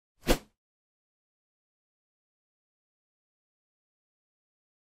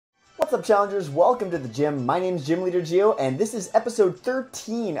What's up, challengers? Welcome to the gym. My name is Gym Leader Geo, and this is episode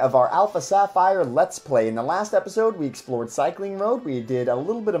 13 of our Alpha Sapphire Let's Play. In the last episode, we explored Cycling Road, we did a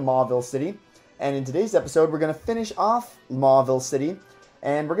little bit of Mauville City, and in today's episode, we're going to finish off Mauville City,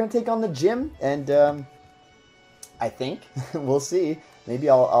 and we're going to take on the gym, and I think, we'll see, maybe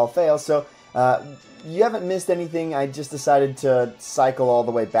I'll fail. So, you haven't missed anything. I just decided to cycle all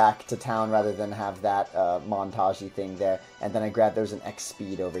the way back to town rather than have that montage-y thing there. And then I grabbed, there's an X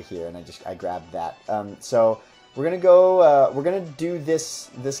speed over here, and I grabbed that. So we're gonna go. We're gonna do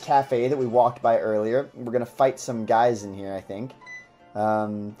this cafe that we walked by earlier. We're gonna fight some guys in here, I think.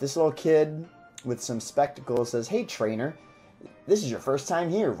 This little kid with some spectacles says, "Hey, trainer. This is your first time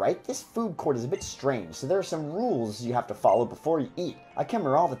here, right? This food court is a bit strange, so there are some rules you have to follow before you eat. I come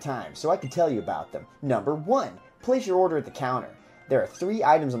here all the time, so I can tell you about them. Number 1, place your order at the counter. There are 3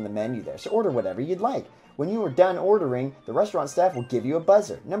 items on the menu there, so order whatever you'd like. When you are done ordering, the restaurant staff will give you a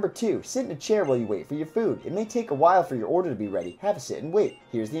buzzer. Number 2, sit in a chair while you wait for your food. It may take a while for your order to be ready. Have a sit and wait.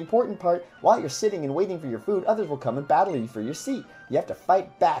 Here's the important part. While you're sitting and waiting for your food, others will come and battle you for your seat. You have to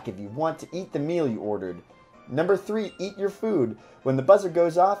fight back if you want to eat the meal you ordered. Number 3, eat your food. When the buzzer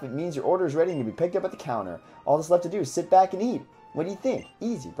goes off, it means your order is ready and can be picked up at the counter. All that's left to do is sit back and eat. What do you think?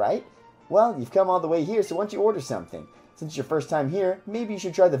 Easy, right? Well, you've come all the way here, so why don't you order something? Since it's your first time here, maybe you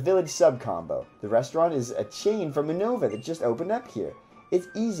should try the Village Sub combo. The restaurant is a chain from Manova that just opened up here. It's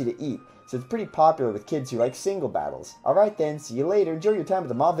easy to eat, so it's pretty popular with kids who like single battles. Alright then, see you later. Enjoy your time at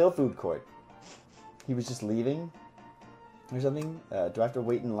the Mauville food court." He was just leaving or something? Do I have to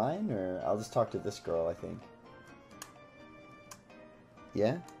wait in line, or I'll just talk to this girl, I think.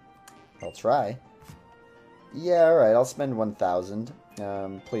 Yeah? I'll try. Yeah, alright, I'll spend 1,000.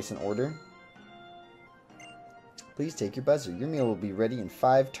 Place an order. Please take your buzzer. Your meal will be ready in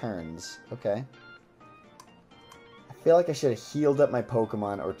 5 turns. Okay. I feel like I should have healed up my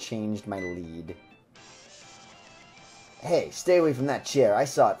Pokemon or changed my lead. Hey, stay away from that chair. I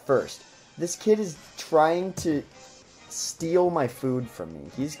saw it first. This kid is trying to steal my food from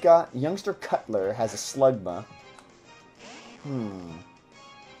me. He's got... Youngster Cutler has a Slugma.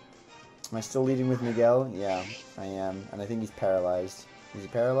 Am I still leading with Miguel? Yeah, I am. And I think he's paralyzed. Is he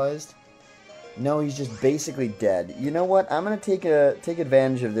paralyzed? No, he's just basically dead. You know what? I'm going to take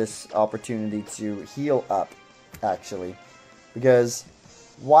advantage of this opportunity to heal up, actually. Because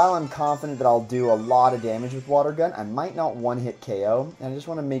while I'm confident that I'll do a lot of damage with Water Gun, I might not one-hit KO. And I just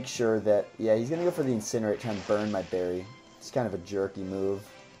want to make sure that... Yeah, he's going to go for the Incinerate, trying to burn my berry. It's kind of a jerky move.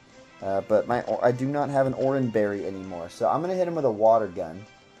 But I do not have an Oran Berry anymore. So I'm going to hit him with a Water Gun.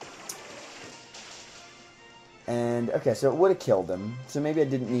 And, okay, so it would have killed him. So maybe I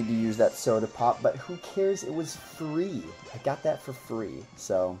didn't need to use that Soda Pop, but who cares? It was free. I got that for free.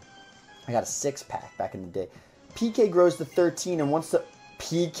 So, I got a 6-pack back in the day. PK grows to 13 and wants to...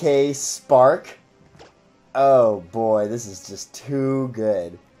 PK Spark? Oh, boy, this is just too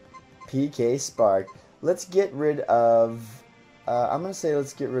good. PK Spark. Let's get rid of... I'm going to say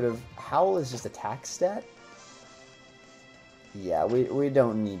let's get rid of... Howl is just attack stat? Yeah, we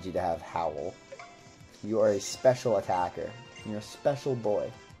don't need you to have Howl. You are a special attacker. You're a special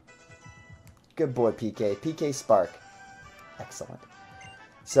boy. Good boy, PK. PK Spark. Excellent.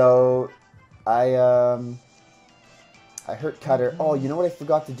 So, I hurt Cutter. Oh, you know what I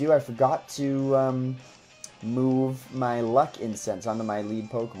forgot to do? I forgot to move my Luck Incense onto my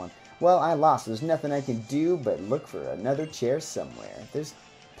lead Pokemon. Well, I lost. There's nothing I can do but look for another chair somewhere. There's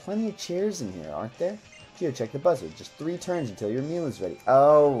plenty of chairs in here, aren't there? Geo, check the buzzer. Just 3 turns until your meal is ready.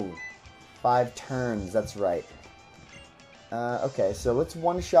 Oh... 5 turns, that's right. Okay, so let's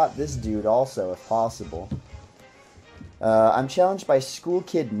one-shot this dude also, if possible. I'm challenged by School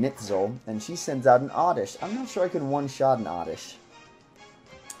Kid Nitzel, and she sends out an Oddish. I'm not sure I can one-shot an Oddish.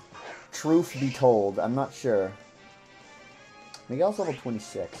 Truth be told, I'm not sure. Miguel's level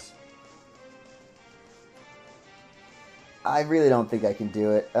 26. I really don't think I can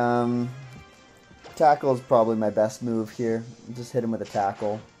do it. Tackle is probably my best move here. Just hit him with a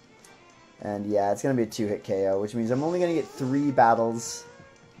Tackle. And yeah, it's going to be a 2-hit KO, which means I'm only going to get 3 battles,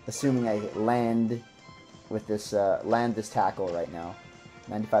 assuming I land with this, this tackle right now.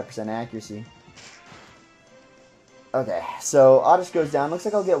 95% accuracy. Okay, so Oddish goes down. Looks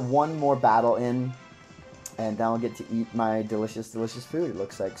like I'll get 1 more battle in, and then I'll get to eat my delicious, delicious food, it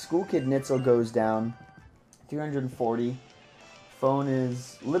looks like. School Kid Nitzel goes down. 340. Phone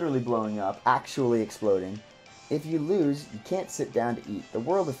is literally blowing up, actually exploding. If you lose, you can't sit down to eat. The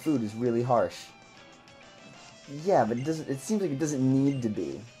world of food is really harsh. Yeah, but it seems like it doesn't need to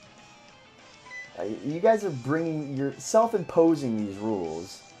be. You guys are you're self-imposing these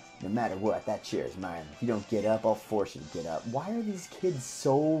rules. No matter what, that chair is mine. If you don't get up, I'll force you to get up. Why are these kids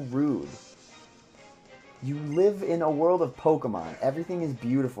so rude? You live in a world of Pokemon. Everything is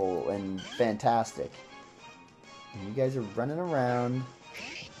beautiful and fantastic. And you guys are running around,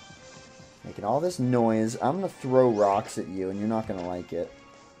 making all this noise. I'm going to throw rocks at you, and you're not going to like it.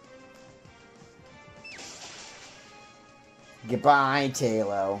 Goodbye,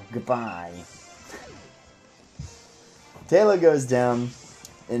 Talo. Goodbye. Talo goes down.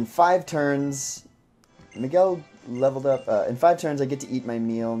 In 5 turns, Miguel leveled up. In 5 turns, I get to eat my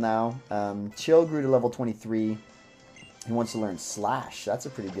meal now. Chill grew to level 23. He wants to learn Slash. That's a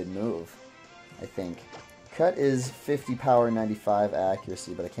pretty good move, I think. Cut is 50 power, 95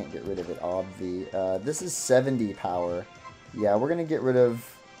 accuracy, but I can't get rid of it, obvi. This is 70 power. Yeah, we're gonna get rid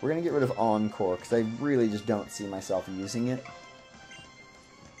of Encore, because I really just don't see myself using it.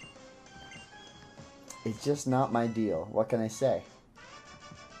 It's just not my deal. What can I say?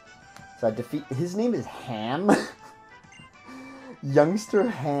 So I defeat... His name is Ham? Youngster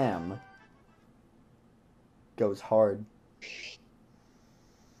Ham. Goes hard.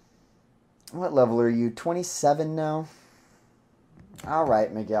 What level are you? 27 now?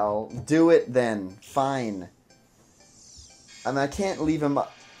 Alright, Miguel. Do it then. Fine. I mean, I can't leave him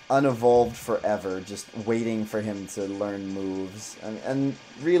unevolved forever, just waiting for him to learn moves. And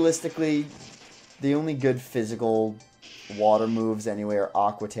realistically, the only good physical water moves anyway are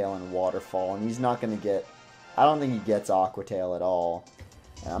Aqua Tail and Waterfall, and he's not going to get... I don't think he gets Aqua Tail at all.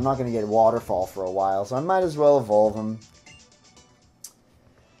 And I'm not going to get Waterfall for a while, so I might as well evolve him.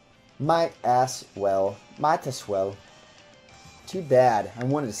 Might as well. Too bad. I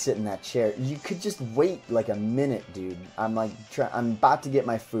wanted to sit in that chair. You could just wait like a minute, dude. I'm about to get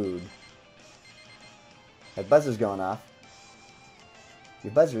my food. That buzzer's going off.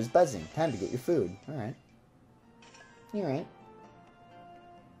 Your buzzer is buzzing. Time to get your food. Alright. You alright?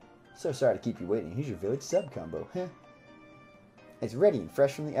 So sorry to keep you waiting. Here's your village sub combo. Heh. It's ready and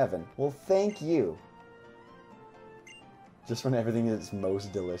fresh from the oven. Well, thank you. Just when everything is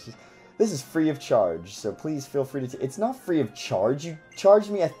most delicious. This is free of charge, so please feel free to... It's not free of charge. You charged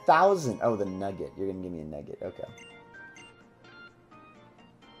me 1,000. Oh, the nugget. You're going to give me a nugget. Okay.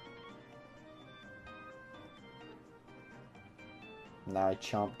 Now I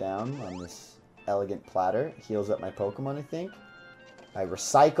chomp down on this elegant platter. Heals up my Pokemon, I think. I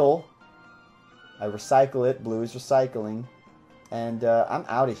recycle. It. Blue is recycling. And I'm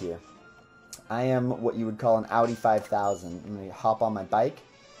out of here. I am what you would call an Audi 5000. I'm going to hop on my bike.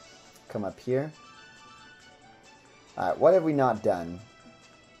 Come up here. Alright, what have we not done?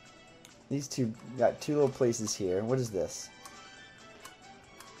 These two, got 2 little places here. What is this?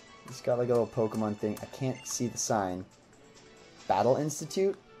 It's got like a little Pokemon thing. I can't see the sign. Battle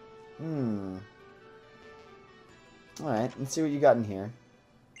Institute? Alright, let's see what you got in here.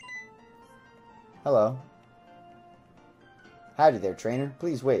 Hello. Howdy there, trainer.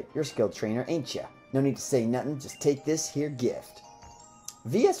 Please wait. You're a skilled trainer, ain't ya? No need to say nothing. Just take this here gift.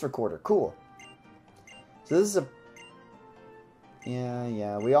 VS Recorder. Cool. So this is a...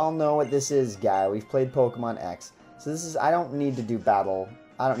 Yeah. We all know what this is, guy. We've played Pokemon X. So this is... I don't need to do battle...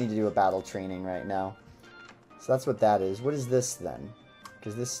 I don't need to do a battle training right now. So that's what that is. What is this, then?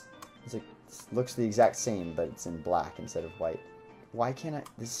 Because this is looks the exact same, but it's in black instead of white. Why can't I...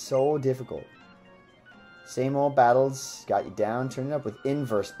 This is so difficult. Same old battles. Got you down. Turn it up with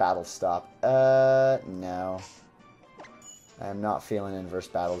inverse battle stop. No. I'm not feeling inverse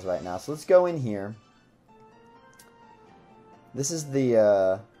battles right now. So let's go in here. This is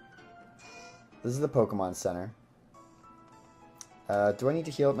the Pokemon Center. Do I need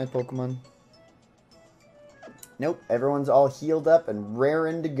to heal up my Pokemon? Nope. Everyone's all healed up and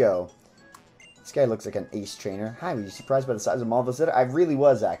raring to go. This guy looks like an ace trainer. Hi, were you surprised by the size of Mauville City? I really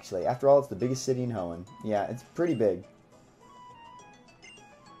was, actually. After all, it's the biggest city in Hoenn. Yeah, it's pretty big.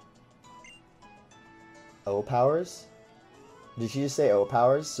 O-Powers? Did she just say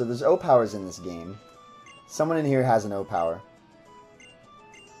O-Powers? So there's O-Powers in this game. Someone in here has an O-Power.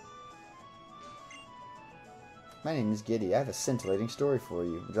 My name is Giddy. I have a scintillating story for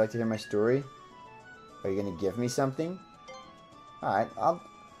you. Would you like to hear my story? Are you going to give me something? Alright,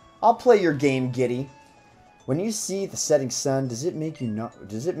 I'll play your game, Giddy. When you see the setting sun, does it make you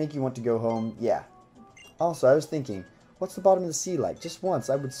want to go home? Yeah. Also, I was thinking, what's the bottom of the sea like? Just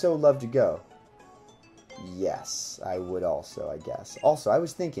once, I would so love to go. Yes, I would also, I guess. Also, I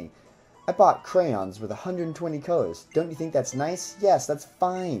was thinking, I bought crayons with 120 colors. Don't you think that's nice? Yes, that's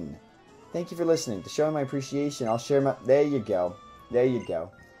fine. Thank you for listening. To show my appreciation, I'll share my... There you go. There you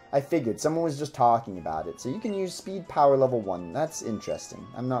go. I figured someone was just talking about it. So you can use speed power level 1. That's interesting.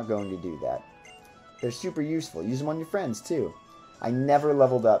 I'm not going to do that. They're super useful. Use them on your friends, too. I never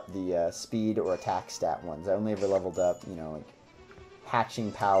leveled up the speed or attack stat ones. I only ever leveled up, you know, like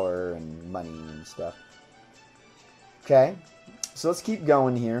hatching power and money and stuff. Okay, so let's keep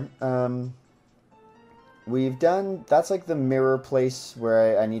going here. We've done, that's like the mirror place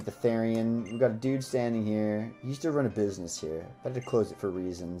where I need the Therian. We've got a dude standing here. He used to run a business here. I had to close it for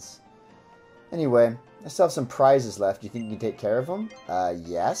reasons. Anyway, I still have some prizes left. Do you think you can take care of them?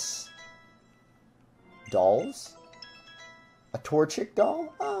 Yes. Dolls? A Torchic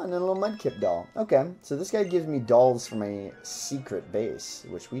doll? Ah, and a little Mudkip doll. Okay, so this guy gives me dolls for my secret base,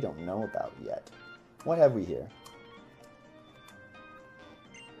 which we don't know about yet. What have we here?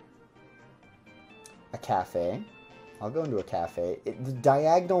 A cafe. I'll go into a cafe. The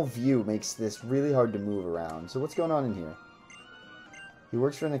diagonal view makes this really hard to move around. So what's going on in here? He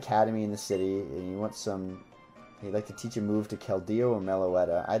works for an academy in the city, and he wants some... He'd like to teach a move to Keldeo or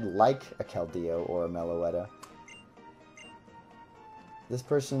Meloetta. I'd like a Keldeo or a Meloetta. This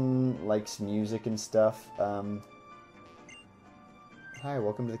person likes music and stuff. Hi,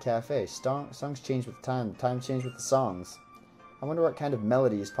 welcome to the cafe. Songs change with time. Time change with the songs. I wonder what kind of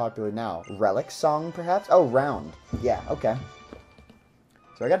melody is popular now. Relic song, perhaps? Oh, round. Yeah, okay.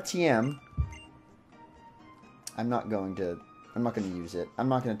 So I got a TM. I'm not going to use it. I'm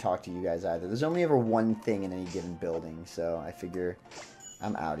not going to talk to you guys either. There's only ever one thing in any given building, so I figure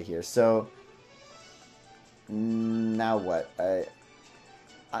I'm out of here. So, now what? I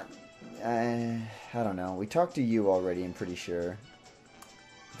don't know. We talked to you already, I'm pretty sure.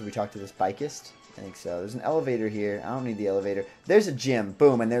 Did we talk to this bikeist? I think so. There's an elevator here. I don't need the elevator. There's a gym.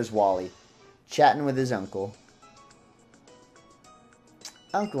 Boom, and there's Wally. Chatting with his uncle.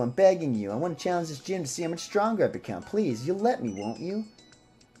 Uncle, I'm begging you. I want to challenge this gym to see how much stronger I've become. Please, you'll let me, won't you?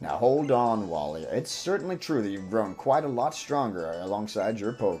 Now hold on, Wally. It's certainly true that you've grown quite a lot stronger alongside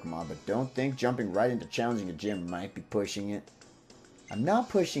your Pokemon, but don't think jumping right into challenging a gym might be pushing it. I'm not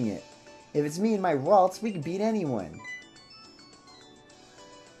pushing it. If it's me and my Ralts, we can beat anyone.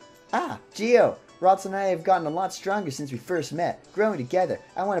 Ah, Geo! Ralts and I have gotten a lot stronger since we first met. Growing together,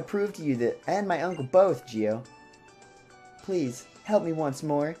 I want to prove to you that, and my uncle both, Geo. Please, help me once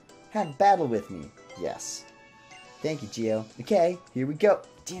more. Have a battle with me. Yes. Thank you, Geo. Okay, here we go.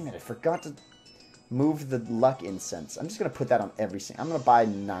 Damn it, I forgot to move the luck incense. I'm just going to put that on every single... I'm going to buy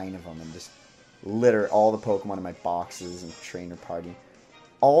 9 of them and just litter all the Pokemon in my boxes and trainer party.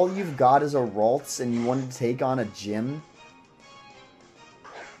 All you've got is a Ralts and you wanted to take on a gym?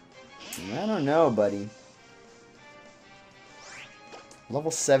 I don't know, buddy. Level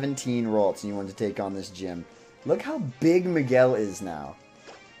 17 Ralts and you want to take on this gym. Look how big Miguel is now.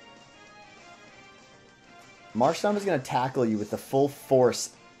 Marshtomp is going to tackle you with the full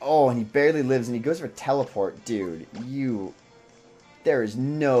force. Oh, and he barely lives and he goes for teleport. Dude, there is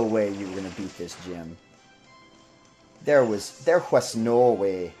no way you were going to beat this gym. There was no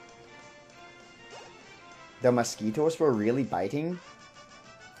way. The mosquitoes were really biting?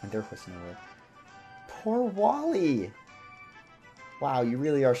 There was no way. Poor Wally! Wow, you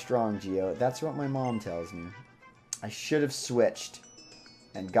really are strong, Geo. That's what my mom tells me. I should have switched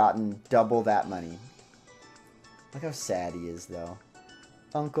and gotten double that money. Look how sad he is, though.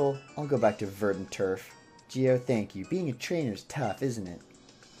 Uncle, I'll go back to Verdant Turf. Geo, thank you. Being a trainer is tough, isn't it?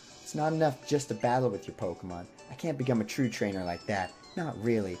 It's not enough just to battle with your Pokemon. I can't become a true trainer like that. Not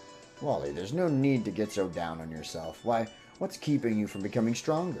really. Wally, there's no need to get so down on yourself. Why, what's keeping you from becoming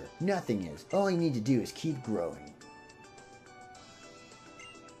stronger? Nothing is. All you need to do is keep growing.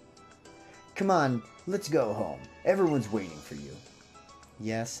 Come on, let's go home. Everyone's waiting for you.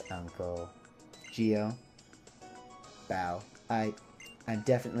 Yes, Uncle. Geo. Bow. I'm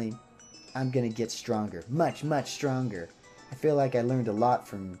gonna get stronger. Much, much stronger. I feel like I learned a lot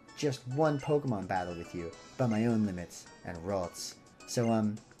from just one Pokemon battle with you, about my own limits and Ralts.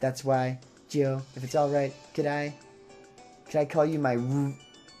 So, that's why, Geo, if it's alright, could I call you my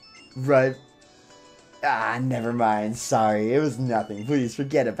Ah, never mind. Sorry, it was nothing. Please,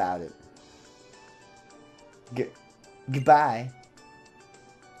 forget about it. Goodbye.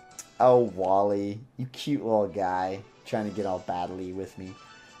 Oh, Wally, you cute little guy, trying to get all battly with me.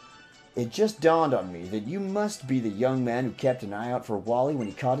 It just dawned on me that you must be the young man who kept an eye out for Wally when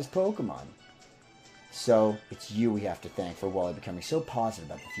he caught his Pokemon. So, it's you we have to thank for Wally becoming so positive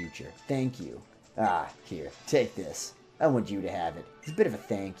about the future. Thank you. Ah, here, take this. I want you to have it. It's a bit of a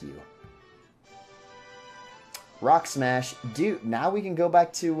thank you. Rock Smash. Dude, now we can go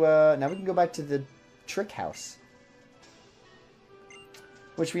back to, the Trick House.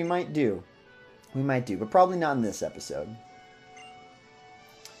 Which we might do. But probably not in this episode.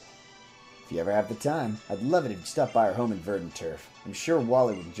 If you ever have the time, I'd love it if you'd stop by our home in Verdant Turf. I'm sure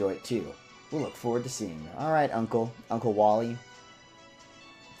Wally would enjoy it too. We'll look forward to seeing you. Alright, Uncle Wally.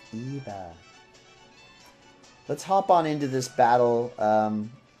 Eba. Let's hop on into this battle,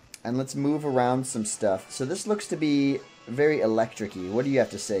 and let's move around some stuff. So this looks to be very electric-y. What do you have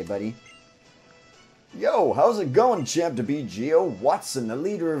to say, buddy? Yo, how's it going, champ to be Geo? Watson, the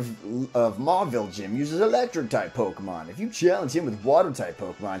leader of Mauville Gym, uses electric-type Pokemon. If you challenge him with water-type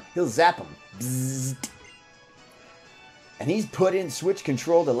Pokemon, he'll zap them. Bzzzt. And he's put in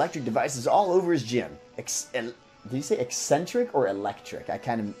Switch-controlled electric devices all over his gym. Did you say eccentric or electric? I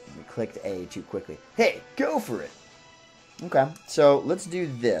kind of clicked A too quickly. Hey, go for it! Okay, so let's do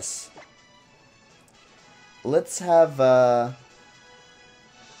this. Let's have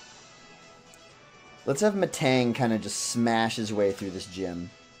Matang kind of just smash his way through this gym.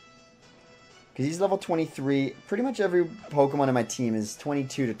 Because he's level 23. Pretty much every Pokemon in my team is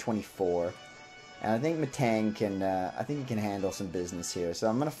 22 to 24. And I think Matang can, I think he can handle some business here. So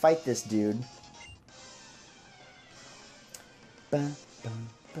I'm going to fight this dude.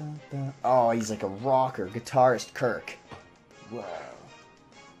 Oh, he's like a rocker. Guitarist Kirk. Whoa.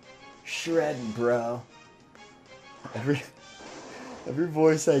 Shredding, bro. Every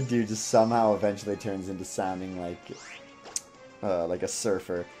voice I do just somehow eventually turns into sounding like a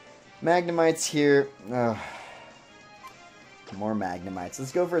surfer. Magnemite's here. More Magnemites.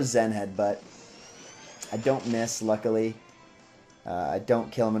 Let's go for a Zen Headbutt. I don't miss, luckily. I don't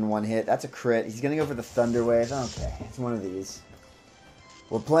kill him in one hit. That's a crit. He's going to go for the Thunder Wave. Okay, it's one of these.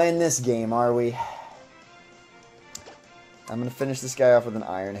 We're playing this game, are we? I'm going to finish this guy off with an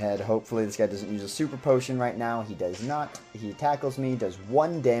Iron Head. Hopefully this guy doesn't use a Super Potion right now. He does not. He tackles me, does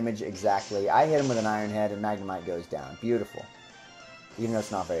 1 damage exactly. I hit him with an Iron Head, and Magnemite goes down. Beautiful. Even though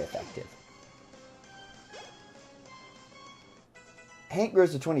it's not very effective. Hank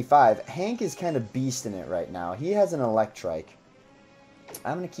grows to 25. Hank is kind of beasting it right now. He has an Electrike.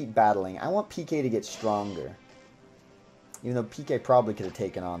 I'm going to keep battling. I want PK to get stronger. Even though PK probably could have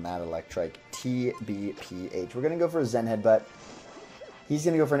taken on that Electrike. TBPH. We're going to go for a Zen Headbutt. He's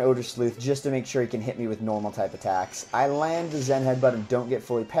going to go for an Odor Sleuth just to make sure he can hit me with normal type attacks. I land the Zen Headbutt and don't get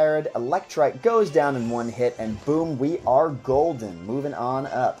fully parried. Electrike goes down in 1 hit, and boom, we are golden. Moving on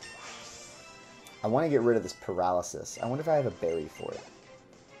up. I want to get rid of this paralysis. I wonder if I have a berry for it.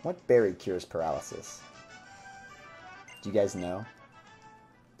 What berry cures paralysis? Do you guys know?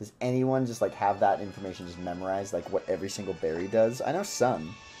 Does anyone just like have that information just memorized, like what every single berry does? I know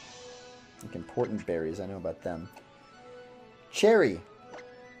some. Like important berries, I know about them. Cherry.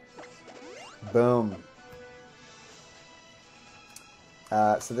 Boom.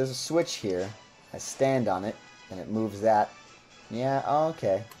 So there's a switch here. I stand on it, and it moves that. Yeah, oh,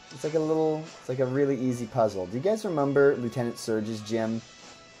 okay. It's like a really easy puzzle. Do you guys remember Lieutenant Surge's gym?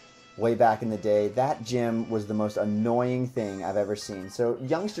 Way back in the day, that gym was the most annoying thing I've ever seen. So,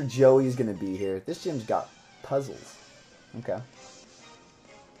 youngster Joey's going to be here. This gym's got puzzles. Okay.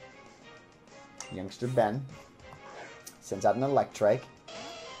 Youngster Ben sends out an Electrike.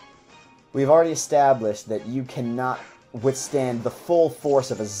 We've already established that you cannot withstand the full force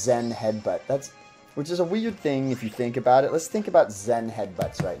of a Zen Headbutt. Which is a weird thing if you think about it. Let's think about Zen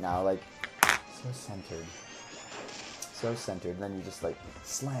Headbutts right now. Like, so centered. So centered, and then you just like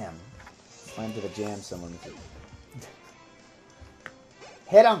slam to the jam someone with it.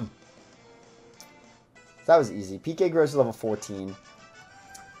 Hit him! That was easy. PK grows to level 14.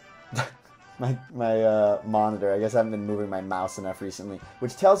 my monitor, I guess I haven't been moving my mouse enough recently,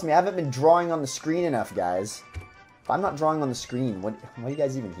 which tells me I haven't been drawing on the screen enough, guys. If I'm not drawing on the screen, what are you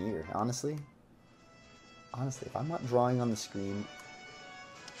guys even here? Honestly, if I'm not drawing on the screen.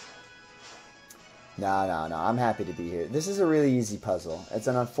 No, I'm happy to be here. This is a really easy puzzle. It's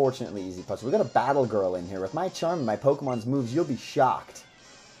an unfortunately easy puzzle. We got a Battle Girl in here. With my charm and my Pokemon's moves, you'll be shocked.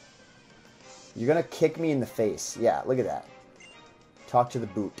 You're gonna kick me in the face. Yeah, look at that. Talk to the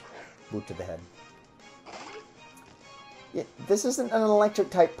boot. Boot to the head. Yeah, this isn't an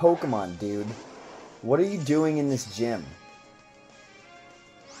electric-type Pokemon, dude. What are you doing in this gym?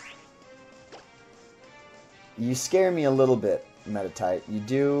 You scare me a little bit, Metatype. You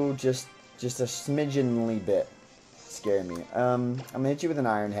do just a smidgenly bit scare me. I'm gonna hit you with an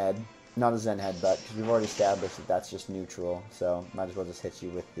Iron Head, not a Zen Headbutt, because we've already established that that's just neutral, so might as well just hit you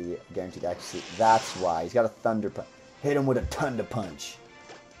with the guaranteed accuracy. That's why. He's got a Thunder Punch. Hit him with a Thunder Punch.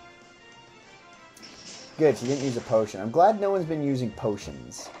 Good, she didn't use a potion. I'm glad no one's been using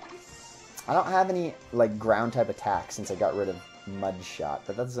potions. I don't have any, like, ground-type attacks since I got rid of Mud Shot,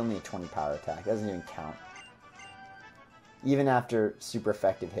 but that's only a 20 power attack. That doesn't even count. Even after super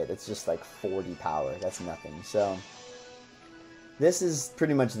effective hit, it's just like 40 power. That's nothing. So, this is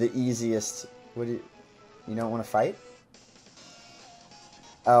pretty much the easiest. What do you don't want to fight?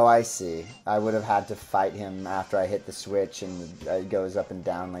 Oh, I see. I would have had to fight him after I hit the switch, and it goes up and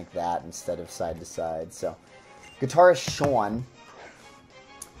down like that instead of side to side. So, guitarist Sean.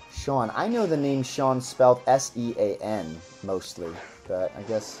 Sean. I know the name Sean spelled S-E-A-N mostly, but I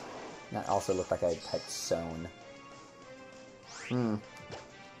guess that also looked like I typed Sown.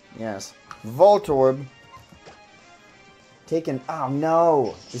 Yes. Voltorb. Taken. Oh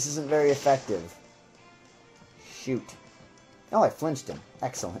no! This isn't very effective. Shoot. Oh, I flinched him.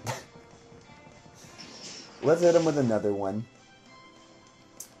 Excellent. Let's hit him with another one.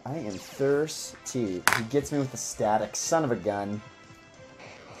 I am thirsty. He gets me with the static. Son of a gun.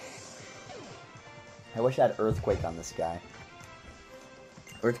 I wish I had Earthquake on this guy.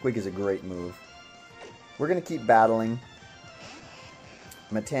 Earthquake is a great move. We're going to keep battling.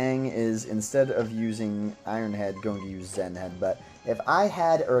 Matang is, instead of using Iron Head, going to use Zen Head. But if I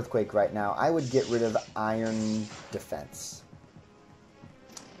had Earthquake right now, I would get rid of Iron Defense.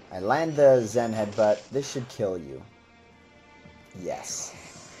 I land the Zen Head, but this should kill you. Yes.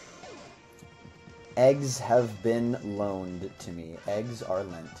 Eggs have been loaned to me. Eggs are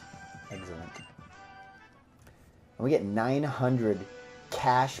lent. Excellent. And we get 900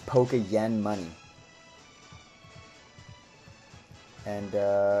 cash Poké-Yen money. And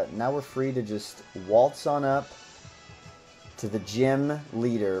now we're free to just waltz on up to the gym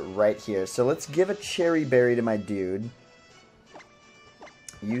leader right here. So let's give a cherry berry to my dude.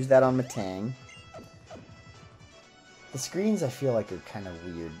 Use that on Matang. The screens I feel like are kind of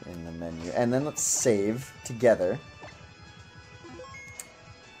weird in the menu. And then let's save together.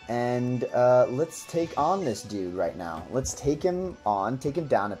 And let's take on this dude right now. Let's take him on, take him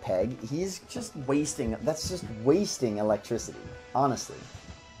down a peg. He's just wasting, that's just wasting electricity, honestly.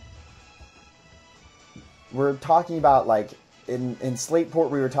 We're talking about, like, in Slateport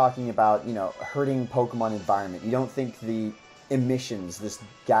we were talking about, you know, hurting Pokemon environment. You don't think the emissions, this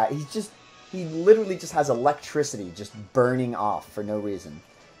guy, he literally just has electricity just burning off for no reason.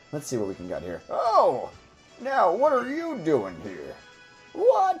 Let's see what we can get here. Oh, now what are you doing here?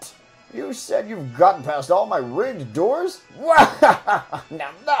 What? You said you've gotten past all my rigged doors?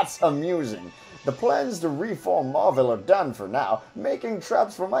 Now that's amusing. The plans to reform Mauville are done for now. Making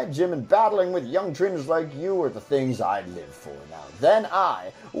traps for my gym and battling with young trainers like you are the things I live for now. Then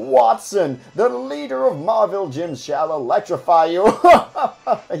I, Watson, the leader of Mauville gyms, shall electrify you.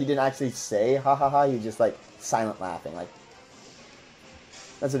 He didn't actually say ha ha ha, he was just like silent laughing. Like,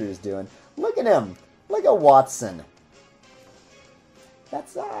 that's what he was doing. Look at him. Look at Watson.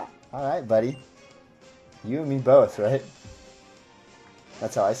 That's that. Alright, buddy. You and me both, right?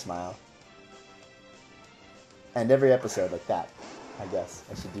 That's how I smile. And every episode like that. I guess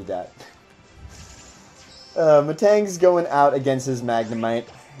I should do that. Matang's going out against his Magnemite.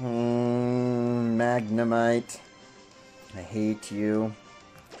 Magnemite. I hate you.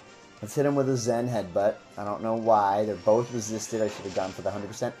 Let's hit him with a Zen Headbutt. I don't know why. They're both resisted. I should have gone for the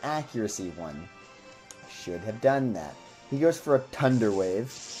 100% accuracy one. Should have done that. He goes for a Thunder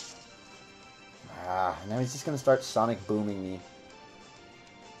Wave. Now he's just going to start Sonic Booming me.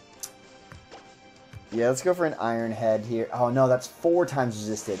 Yeah, let's go for an Iron Head here. Oh, no, that's 4 times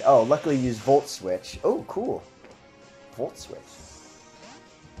resisted. Oh, luckily you used Volt Switch. Oh, cool. Volt Switch.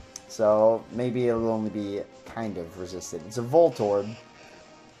 So, maybe it'll only be kind of resisted. It's a Voltorb.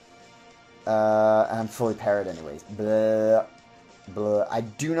 And I'm fully parried anyways. Blah. Blah. I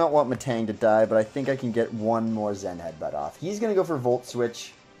do not want Matang to die, but I think I can get one more Zen Headbutt off. He's going to go for Volt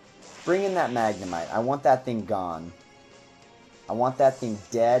Switch. Bring in that Magnemite. I want that thing gone. I want that thing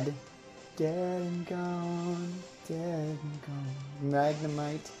dead. Dead and gone. Dead and gone.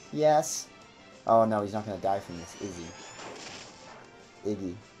 Magnemite. Yes. Oh, no, he's not going to die from this, is he?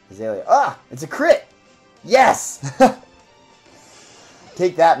 Iggy. Azalea. Ah! It's a crit! Yes!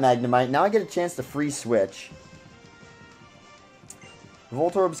 Take that, Magnemite. Now I get a chance to free switch.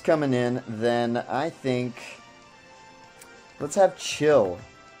 Voltorb's coming in, then I think... Let's have Chill.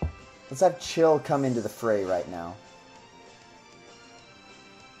 Let's have Chill come into the fray right now.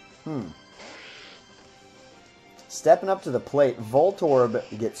 Stepping up to the plate, Voltorb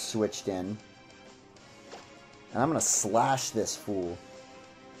gets switched in. And I'm going to slash this fool.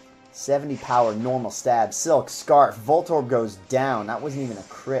 70 power, normal stab, Silk, Scarf. Voltorb goes down. That wasn't even a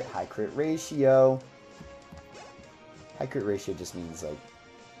crit. High crit ratio. High crit ratio just means like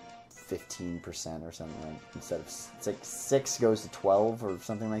 15% or something. Like, instead of, it's like 6 goes to 12 or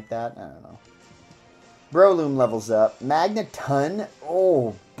something like that. I don't know. Breloom levels up. Magneton.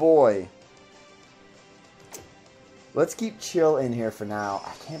 Oh boy. Let's keep Chill in here for now.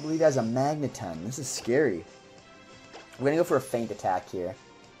 I can't believe he has a Magneton. This is scary. We're going to go for a Feint Attack here.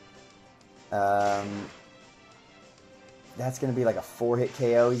 That's going to be like a 4-hit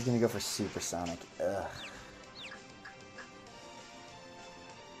KO. He's going to go for Supersonic. Ugh.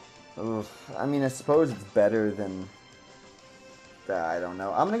 Oof. I mean, I suppose it's better than... I don't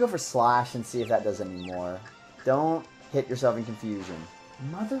know. I'm going to go for Slash and see if that does any more. Don't hit yourself in confusion.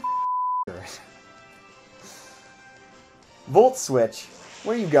 Mother... Volt Switch.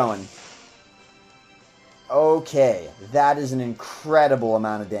 Where are you going? Okay. That is an incredible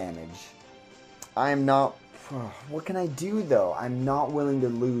amount of damage. I am not... What can I do, though? I'm not willing to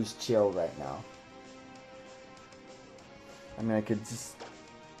lose Chill right now. I mean, I could just...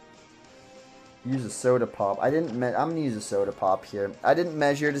 use a Soda Pop. I'm going to use a Soda Pop here. I didn't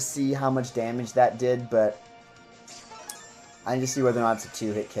measure to see how much damage that did, but I need to see whether or not it's a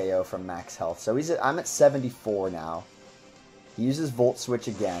 2-hit KO from max health. So I'm at 74 now. He uses Volt Switch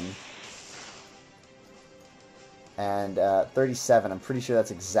again. And 37, I'm pretty sure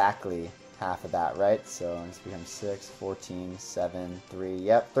that's exactly half of that, right? So this becomes 6, 14, 7, 3,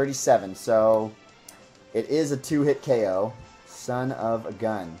 yep, 37. So it is a 2-hit KO. Son of a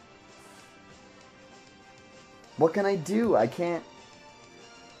gun. What can I do? I can't...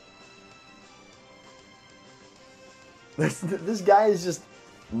 This guy is just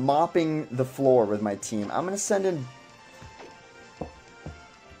mopping the floor with my team. I'm going to send in...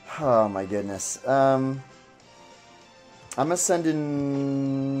 Oh my goodness. I'm going to send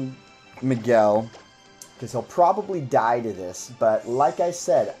in Miguel, because he'll probably die to this, but like I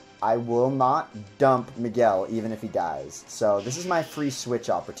said, I will not dump Miguel even if he dies. So this is my free switch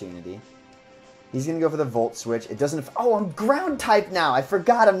opportunity. He's going to go for the Volt Switch. It doesn't... Oh, I'm ground type now. I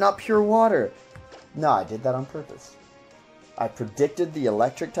forgot I'm not pure water. No, I did that on purpose. I predicted the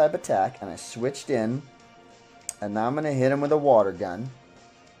electric type attack, and I switched in. And now I'm going to hit him with a water gun.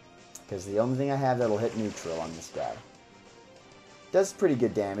 Because the only thing I have that'll hit neutral on this guy. Does pretty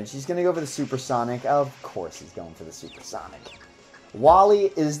good damage. He's going to go for the Supersonic. Of course he's going for the Supersonic.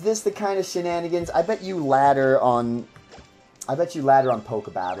 Wally, is this the kind of shenanigans? I bet you ladder on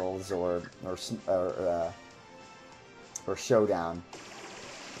Poke Battles or Showdown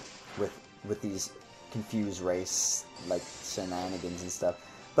with these confused race like shenanigans and stuff.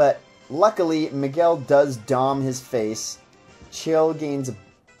 But luckily, Miguel does dom his face. Chill gains a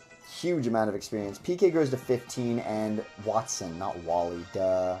huge amount of experience. PK goes to 15, and Watson, not Wally.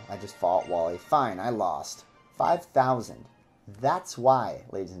 Duh, I just fought Wally. Fine, I lost 5,000. That's why,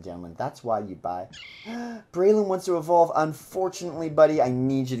 ladies and gentlemen, that's why you buy. Breloom wants to evolve. Unfortunately, buddy, I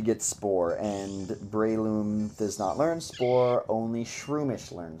need you to get Spore. And Breloom does not learn Spore. Only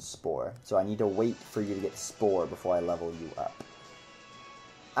Shroomish learns Spore. So I need to wait for you to get Spore before I level you up.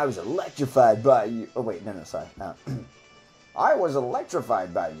 I was electrified by you. Oh, wait, no, sorry. I was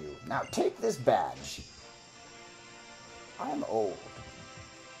electrified by you. Now take this badge. I'm old.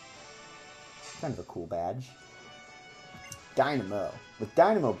 Kind of a cool badge. Dynamo. With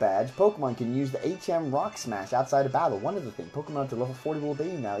Dynamo Badge, Pokemon can use the HM Rock Smash outside of battle. One other thing, Pokemon up to level 40 will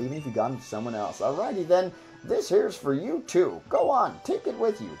obey you now, even if you got it to someone else. Alrighty then, this here's for you too. Go on, take it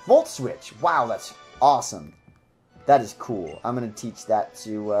with you. Volt Switch. Wow, that's awesome. That is cool. I'm going to teach that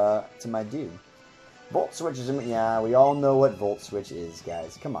to my dude. Volt Switch is... Yeah, we all know what Volt Switch is,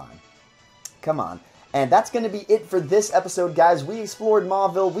 guys. Come on. Come on. And that's going to be it for this episode, guys. We explored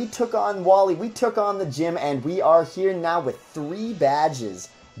Mauville, we took on Wally, we took on the gym, and we are here now with 3 badges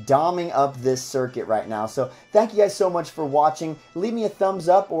doming up this circuit right now. So thank you guys so much for watching. Leave me a thumbs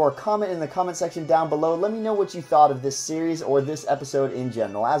up or a comment in the comment section down below. Let me know what you thought of this series or this episode in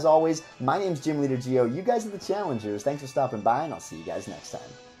general. As always, my name's Gym Leader Geo. You guys are the challengers. Thanks for stopping by, and I'll see you guys next time.